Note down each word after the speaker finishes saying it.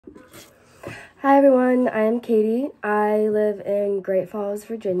Hi everyone, I am Katie. I live in Great Falls,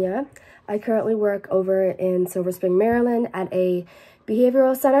 Virginia. I currently work over in Silver Spring, Maryland at a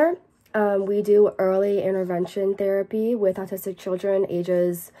behavioral center. We do early intervention therapy with autistic children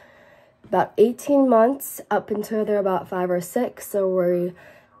ages about 18 months up until they're about 5 or 6. So we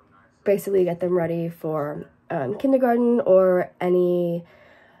basically get them ready for kindergarten or any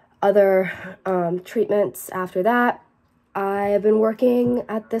other treatments after that. I've been working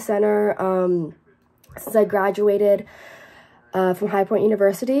at the center since I graduated from High Point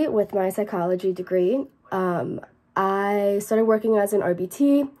University with my psychology degree. I started working as an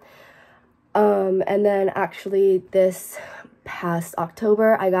RBT, and then actually this past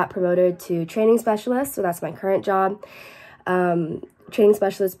October, I got promoted to training specialist, so that's my current job. Training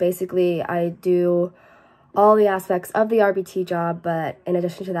specialist, basically, I do all the aspects of the RBT job, but in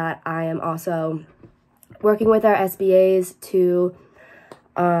addition to that, I am also working with our SBAs to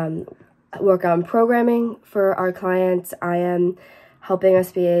work on programming for our clients. I am helping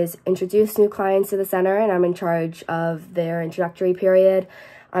SBAs introduce new clients to the center, and I'm in charge of their introductory period.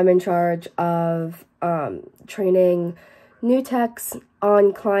 I'm in charge of training new techs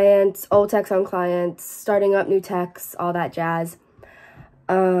on clients, old techs on clients, starting up new techs, all that jazz.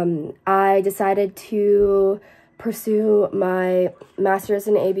 I decided to pursue my master's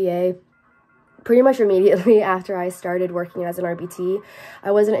in ABA pretty much immediately after I started working as an RBT.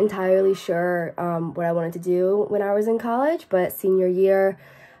 I wasn't entirely sure what I wanted to do when I was in college, but senior year,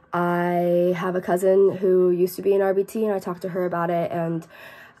 I have a cousin who used to be an RBT, and I talked to her about it, and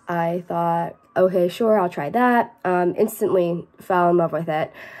I thought, okay, sure, I'll try that. Instantly fell in love with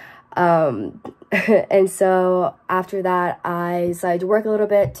it. And so after that, I decided to work a little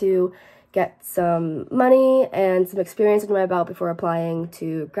bit to get some money and some experience under my belt before applying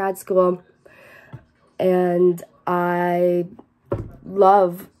to grad school. And I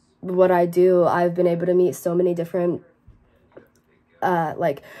love what I do. I've been able to meet so many different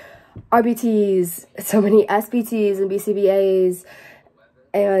like RBTs, so many SBTs and BCBAs,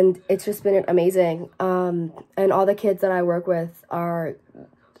 and it's just been amazing. And all the kids that I work with are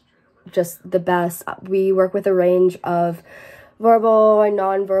just the best. We work with a range of verbal and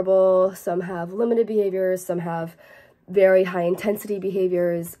nonverbal. Some have limited behaviors, some have very high intensity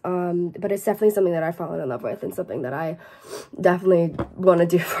behaviors, but it's definitely something that I've fallen in love with and something that I definitely want to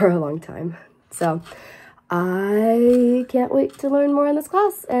do for a long time. So I can't wait to learn more in this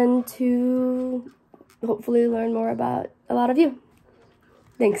class and to hopefully learn more about a lot of you.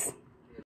 Thanks.